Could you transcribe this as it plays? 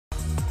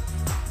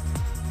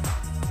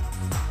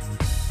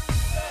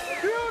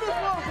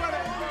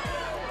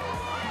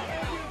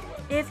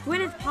If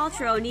Gwyneth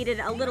Paltrow needed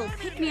a little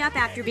pick-me-up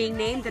after being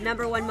named the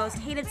 #1 most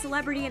hated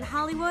celebrity in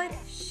Hollywood,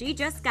 she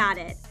just got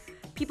it.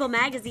 People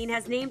magazine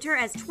has named her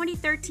as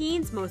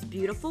 2013's most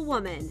beautiful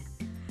woman.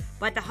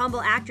 But the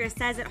humble actress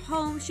says at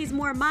home she's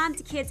more mom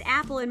to kids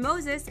Apple and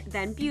Moses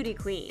than beauty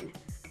queen.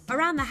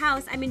 Around the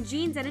house, I'm in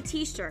jeans and a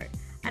t-shirt.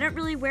 I don't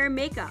really wear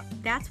makeup.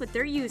 That's what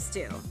they're used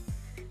to.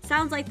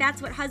 Sounds like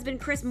that's what husband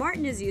Chris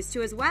Martin is used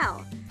to as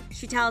well.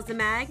 She tells the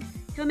mag,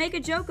 he'll make a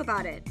joke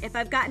about it. If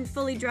I've gotten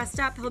fully dressed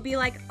up, he'll be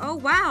like, oh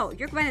wow,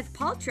 you're Gwyneth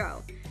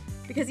Paltrow.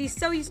 Because he's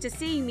so used to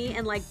seeing me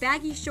in like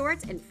baggy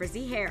shorts and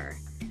frizzy hair.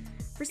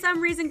 For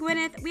some reason,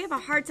 Gwyneth, we have a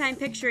hard time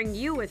picturing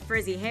you with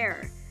frizzy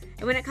hair.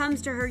 And when it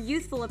comes to her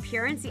youthful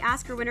appearance, the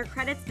Oscar winner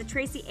credits the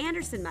Tracy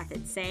Anderson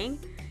method, saying,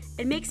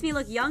 it makes me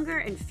look younger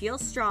and feel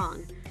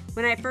strong.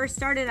 When I first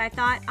started, I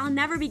thought, I'll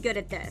never be good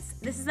at this.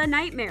 This is a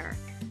nightmare.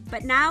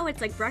 But now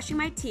it's like brushing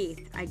my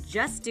teeth. I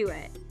just do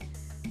it.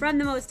 From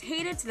the most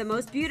hated to the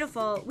most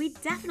beautiful, we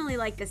definitely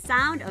like the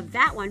sound of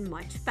that one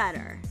much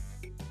better.